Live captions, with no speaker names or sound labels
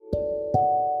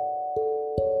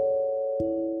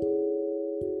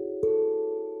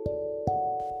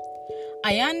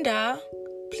Ayanda,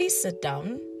 please sit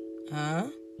down. Huh?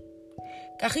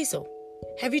 Kagiso,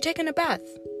 have you taken a bath?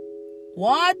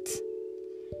 What?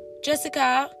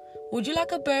 Jessica, would you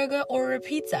like a burger or a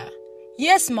pizza?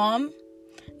 Yes, Mom.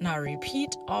 Now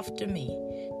repeat after me.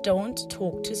 Don't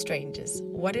talk to strangers.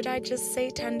 What did I just say,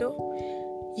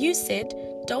 Tando? You said,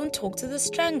 don't talk to the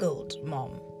strangled,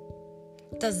 Mom.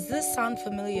 Does this sound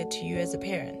familiar to you as a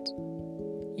parent?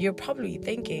 You're probably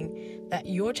thinking that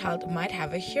your child might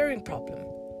have a hearing problem.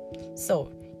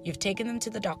 So, you've taken them to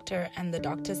the doctor and the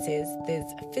doctor says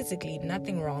there's physically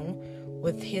nothing wrong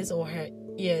with his or her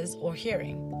ears or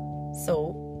hearing.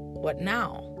 So, what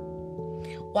now?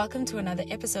 Welcome to another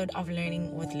episode of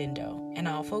Learning with Lindo, and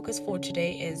our focus for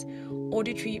today is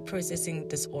auditory processing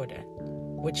disorder,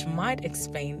 which might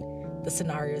explain the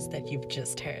scenarios that you've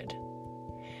just heard.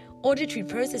 Auditory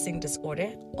processing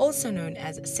disorder, also known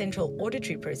as central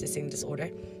auditory processing disorder,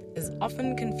 is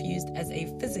often confused as a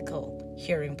physical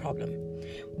hearing problem,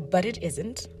 but it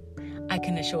isn't. I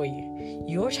can assure you,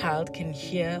 your child can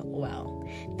hear well.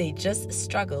 They just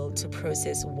struggle to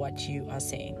process what you are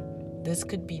saying. This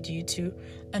could be due to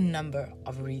a number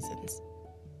of reasons.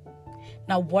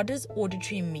 Now, what does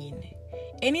auditory mean?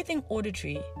 Anything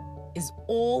auditory is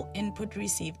all input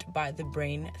received by the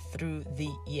brain through the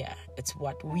ear. It's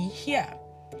what we hear.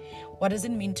 What does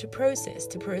it mean to process?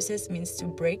 To process means to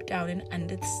break down and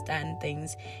understand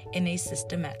things in a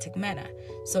systematic manner.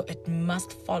 So it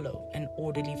must follow an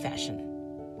orderly fashion.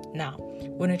 Now,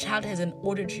 when a child has an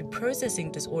auditory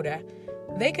processing disorder,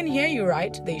 they can hear you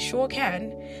right, they sure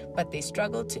can, but they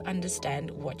struggle to understand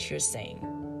what you're saying.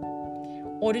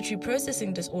 Auditory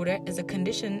processing disorder is a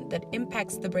condition that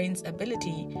impacts the brain's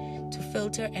ability to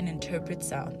filter and interpret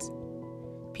sounds.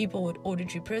 People with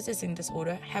auditory processing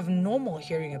disorder have normal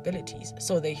hearing abilities,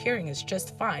 so their hearing is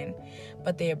just fine,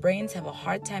 but their brains have a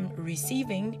hard time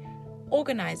receiving,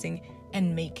 organizing,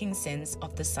 and making sense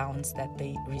of the sounds that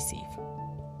they receive.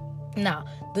 Now,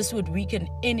 this would weaken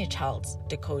any child's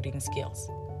decoding skills.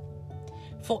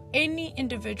 For any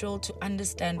individual to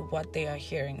understand what they are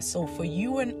hearing, so for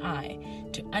you and I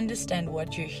to understand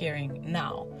what you're hearing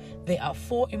now, there are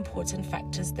 4 important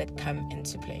factors that come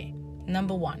into play.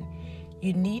 Number 1,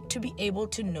 you need to be able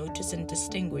to notice and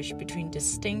distinguish between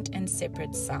distinct and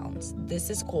separate sounds. This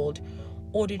is called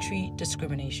auditory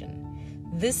discrimination.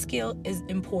 This skill is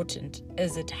important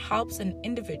as it helps an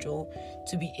individual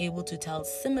to be able to tell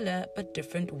similar but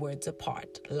different words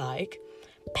apart, like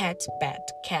pat,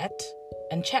 bat, cat,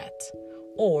 and chat,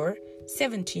 or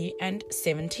 70 and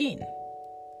 17.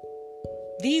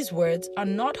 These words are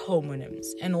not homonyms,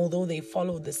 and although they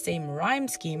follow the same rhyme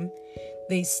scheme,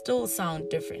 they still sound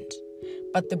different.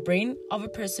 But the brain of a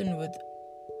person with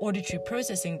auditory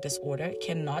processing disorder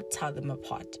cannot tell them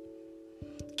apart.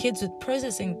 Kids with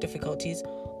processing difficulties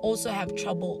also have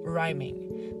trouble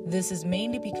rhyming. This is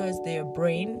mainly because their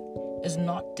brain is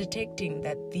not detecting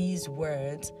that these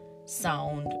words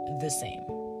sound the same.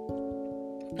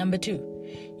 Number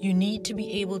 2, you need to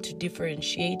be able to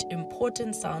differentiate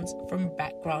important sounds from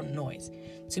background noise,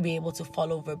 to be able to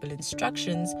follow verbal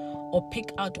instructions or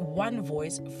pick out one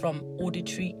voice from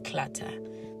auditory clutter.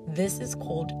 This is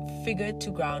called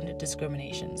figure-to-ground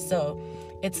discrimination. So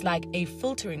it's like a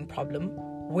filtering problem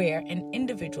where an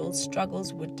individual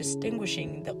struggles with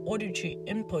distinguishing the auditory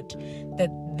input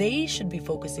that they should be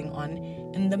focusing on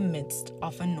in the midst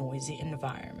of a noisy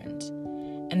environment.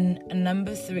 And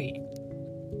number 3,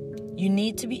 you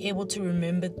need to be able to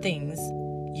remember things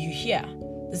you hear.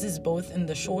 This is both in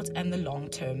the short and the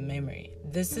long-term memory.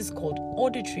 This is called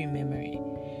auditory memory.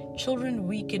 Children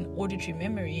weak in auditory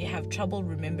memory have trouble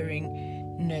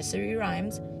remembering nursery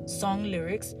rhymes, song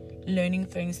lyrics, learning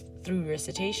things through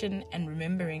recitation, and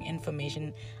remembering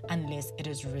information unless it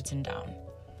is written down.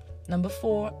 Number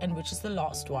 4, and which is the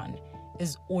last one,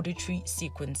 is auditory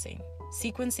sequencing.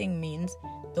 Sequencing means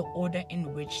the order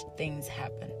in which things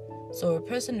happen. So a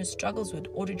person who struggles with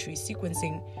auditory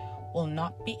sequencing will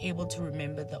not be able to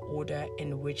remember the order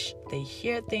in which they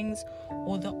hear things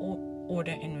or the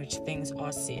order in which things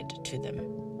are said to them.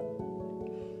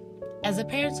 As a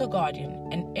parent or guardian,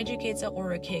 an educator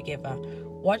or a caregiver,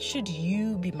 what should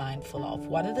you be mindful of?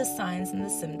 What are the signs and the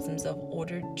symptoms of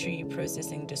auditory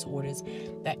processing disorders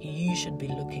that you should be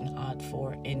looking out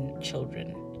for in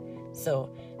children?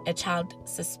 So, a child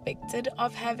suspected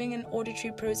of having an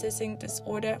auditory processing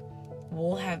disorder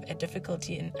will have a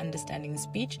difficulty in understanding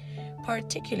speech,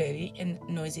 particularly in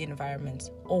noisy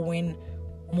environments or when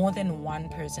more than one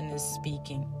person is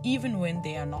speaking, even when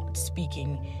they are not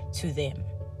speaking to them.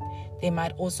 They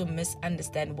might also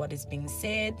misunderstand what is being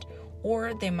said,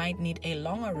 or they might need a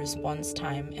longer response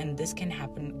time, and this can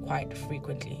happen quite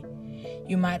frequently.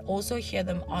 You might also hear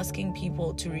them asking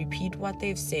people to repeat what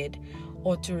they've said,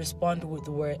 or to respond with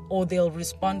they'll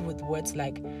respond with words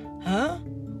like "huh"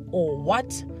 or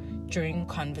 "what" during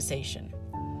conversation.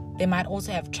 They might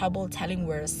also have trouble telling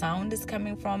where a sound is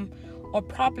coming from, or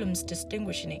problems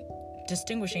distinguishing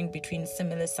between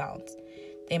similar sounds.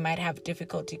 They might have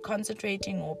difficulty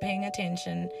concentrating or paying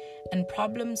attention, and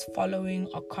problems following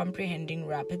or comprehending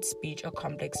rapid speech or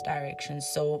complex directions.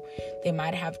 So they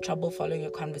might have trouble following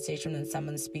a conversation when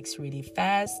someone speaks really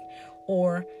fast,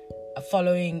 or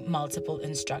following multiple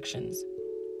instructions.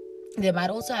 They might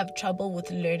also have trouble with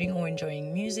learning or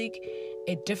enjoying music,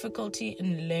 a difficulty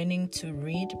in learning to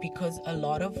read because a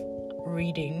lot of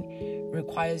reading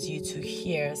requires you to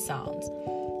hear sounds.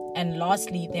 And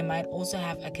lastly, they might also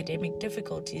have academic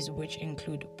difficulties, which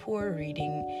include poor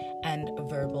reading and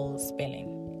verbal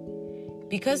spelling.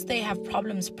 Because they have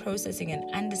problems processing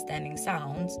and understanding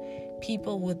sounds,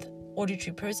 people with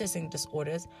auditory processing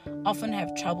disorders often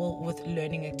have trouble with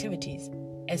learning activities,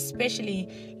 especially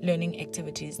learning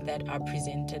activities that are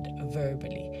presented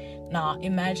verbally. Now,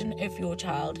 imagine if your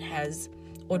child has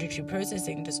auditory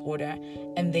processing disorder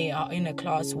and they are in a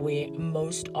class where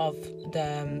most of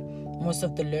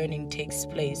the learning takes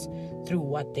place through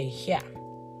what they hear.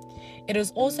 It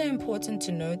is also important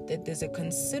to note that there's a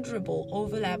considerable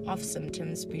overlap of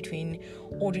symptoms between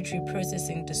auditory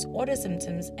processing disorder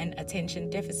symptoms and attention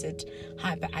deficit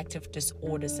hyperactive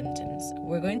disorder symptoms.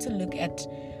 We're going to look at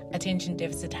attention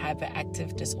deficit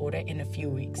hyperactive disorder in a few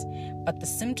weeks, but the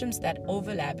symptoms that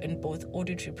overlap in both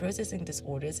auditory processing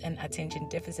disorders and attention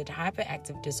deficit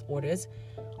hyperactive disorders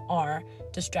are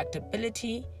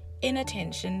distractibility,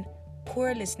 inattention,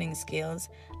 poor listening skills,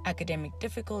 academic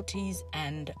difficulties,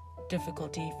 and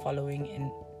difficulty following in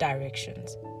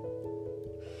directions.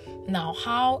 Now,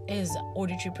 how is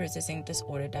auditory processing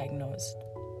disorder diagnosed?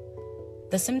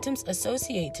 The symptoms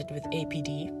associated with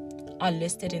APD are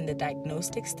listed in the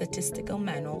Diagnostic Statistical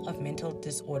Manual of Mental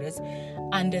Disorders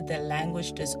under the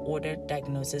Language Disorder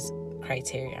Diagnosis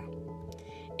Criteria.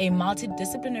 A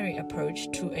multidisciplinary approach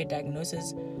to a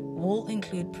diagnosis will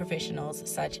include professionals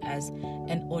such as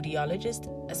an audiologist,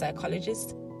 a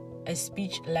psychologist, a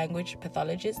speech-language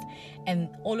pathologist, and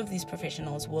all of these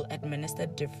professionals will administer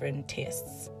different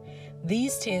tests.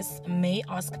 These tests may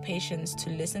ask patients to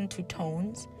listen to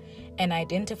tones and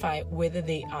identify whether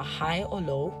they are high or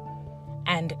low,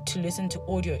 and to listen to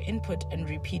audio input and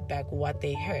repeat back what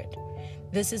they heard.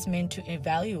 This is meant to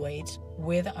evaluate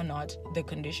whether or not the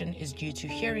condition is due to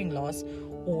hearing loss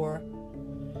or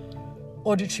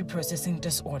auditory processing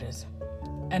disorders.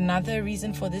 Another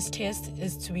reason for this test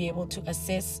is to be able to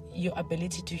assess your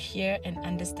ability to hear and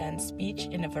understand speech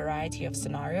in a variety of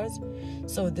scenarios.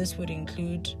 So this would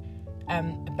include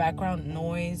background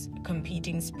noise,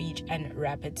 competing speech, and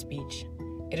rapid speech.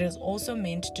 It is also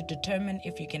meant to determine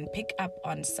if you can pick up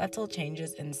on subtle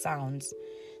changes in sounds,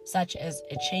 such as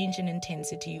a change in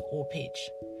intensity or pitch.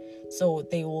 So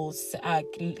they will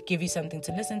give you something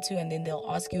to listen to, and then they'll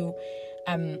ask you,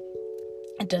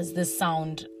 does this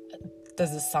sound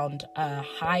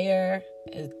higher?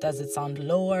 Does it sound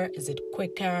lower? Is it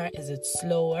quicker? Is it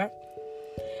slower?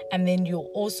 And then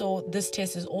this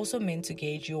test is also meant to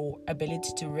gauge your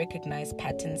ability to recognize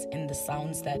patterns in the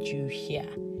sounds that you hear.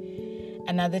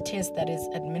 Another test that is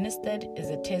administered is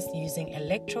a test using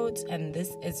electrodes, and this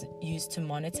is used to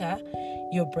monitor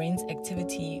your brain's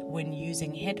activity when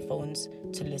using headphones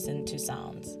to listen to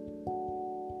sounds.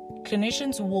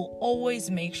 Clinicians will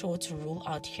always make sure to rule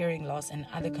out hearing loss and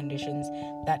other conditions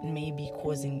that may be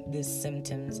causing these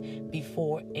symptoms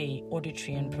before a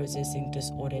auditory and processing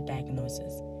disorder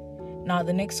diagnosis. Now,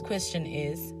 the next question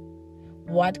is,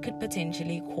 what could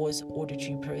potentially cause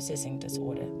auditory processing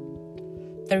disorder?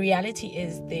 The reality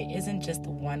is there isn't just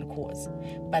one cause,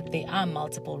 but there are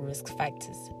multiple risk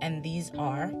factors, and these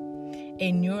are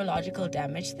a neurological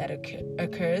damage that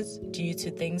occurs due to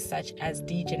things such as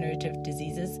degenerative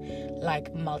diseases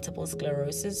like multiple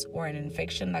sclerosis, or an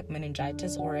infection like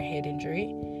meningitis or a head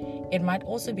injury. It might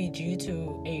also be due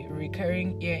to a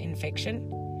recurring ear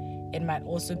infection. It might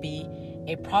also be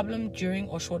a problem during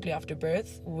or shortly after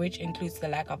birth, which includes the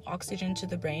lack of oxygen to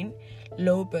the brain,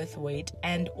 low birth weight,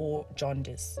 and or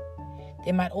jaundice.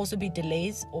 There might also be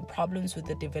delays or problems with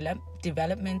the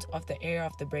development of the area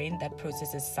of the brain that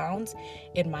processes sounds.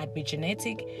 It might be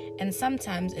genetic, and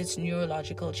sometimes it's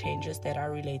neurological changes that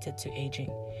are related to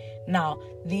aging. Now,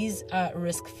 these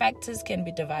risk factors can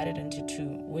be divided into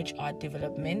two, which are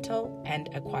developmental and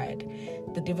acquired.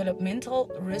 The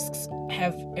developmental risks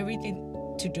have everything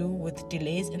to do with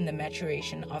delays in the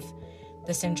maturation of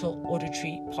the central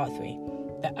auditory pathway.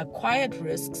 The acquired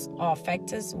risks are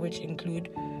factors which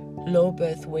include low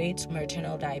birth weight,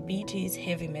 maternal diabetes,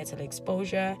 heavy metal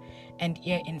exposure, and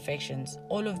ear infections.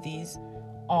 All of these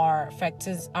are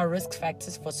risk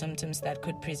factors for symptoms that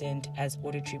could present as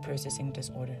auditory processing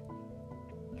disorder.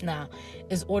 Now,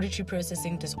 is auditory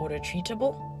processing disorder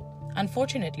treatable?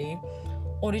 Unfortunately,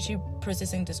 auditory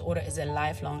processing disorder is a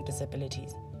lifelong disability.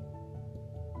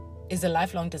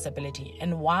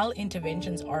 And while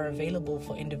interventions are available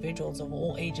for individuals of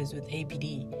all ages with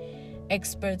APD,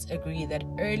 experts agree that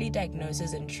early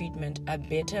diagnosis and treatment are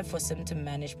better for symptom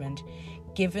management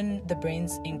given the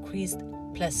brain's increased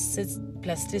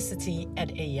plasticity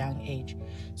at a young age.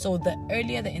 So the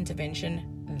earlier the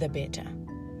intervention, the better.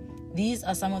 These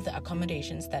are some of the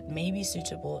accommodations that may be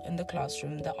suitable in the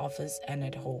classroom, the office, and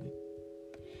at home.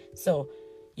 So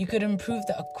you could improve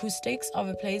the acoustics of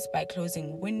a place by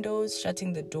closing windows,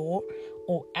 shutting the door,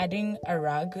 or adding a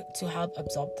rug to help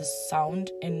absorb the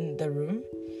sound in the room.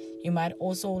 You might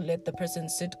also let the person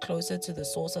sit closer to the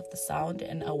source of the sound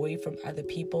and away from other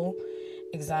people,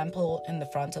 example, in the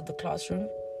front of the classroom.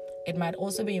 It might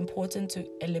also be important to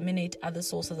eliminate other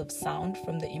sources of sound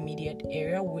from the immediate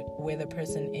area where the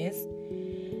person is.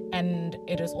 And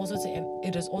it is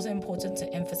also important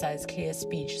to emphasize clear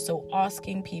speech, so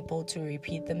asking people to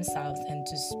repeat themselves and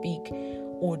to speak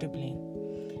audibly.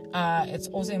 It's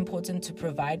also important to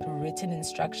provide written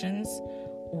instructions,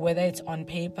 whether it's on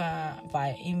paper,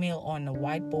 via email, or on a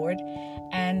whiteboard,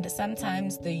 and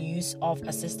sometimes the use of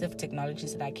assistive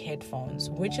technologies like headphones,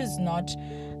 which is not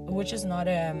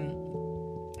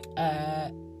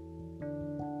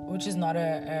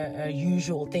a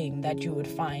usual thing that you would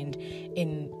find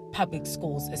in public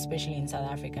schools, especially in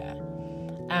South Africa.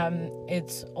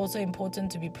 It's also important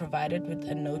to be provided with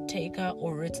a note taker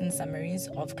or written summaries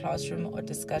of classroom or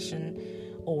discussion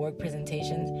or work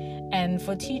presentations. And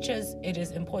for teachers, it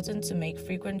is important to make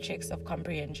frequent checks of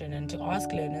comprehension and to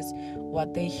ask learners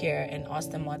what they hear and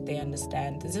ask them what they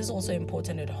understand. This is also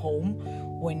important at home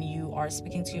when you are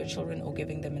speaking to your children or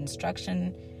giving them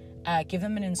instruction. Give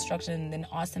them an instruction and then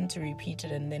ask them to repeat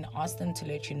it and then ask them to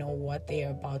let you know what they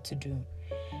are about to do.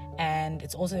 And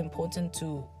it's also important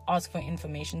to ask for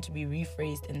information to be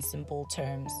rephrased in simple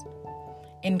terms.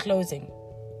 In closing,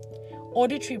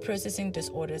 auditory processing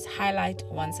disorders highlight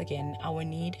once again our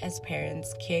need as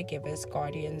parents, caregivers,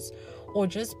 guardians, or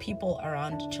just people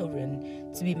around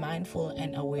children to be mindful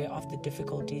and aware of the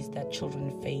difficulties that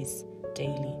children face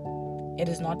daily. It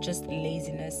is not just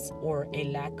laziness or a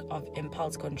lack of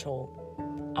impulse control.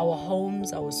 Our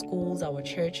homes, our schools, our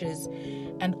churches,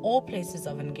 and all places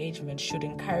of engagement should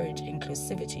encourage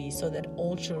inclusivity so that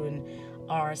all children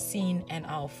are seen and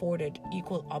are afforded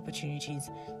equal opportunities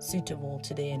suitable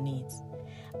to their needs.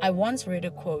 I once read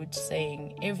a quote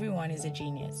saying, "Everyone is a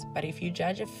genius, but if you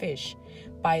judge a fish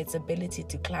by its ability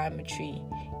to climb a tree,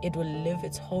 it will live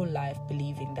its whole life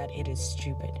believing that it is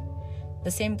stupid."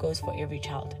 The same goes for every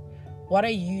child. What are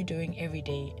you doing every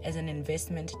day as an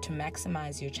investment to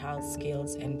maximize your child's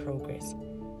skills and progress?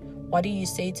 What do you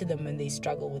say to them when they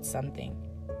struggle with something?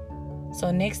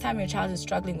 So next time your child is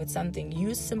struggling with something,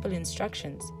 use simple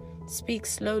instructions. Speak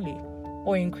slowly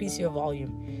or increase your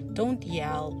volume. Don't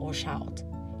yell or shout.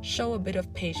 Show a bit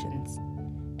of patience.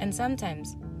 And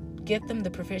sometimes, get them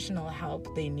the professional help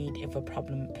they need if a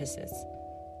problem persists.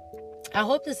 I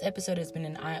hope this episode has been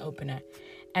an eye-opener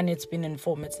and it's been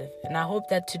informative. And I hope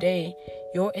that today,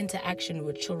 your interaction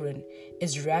with children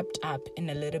is wrapped up in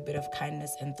a little bit of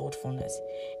kindness and thoughtfulness.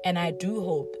 And I do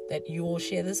hope that you will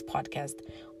share this podcast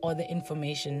or the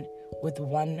information with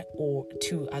one or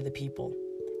two other people.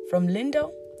 From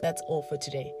Lindo, that's all for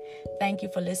today. Thank you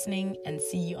for listening and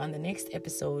see you on the next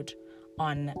episode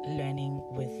on Learning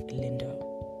with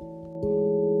Lindo.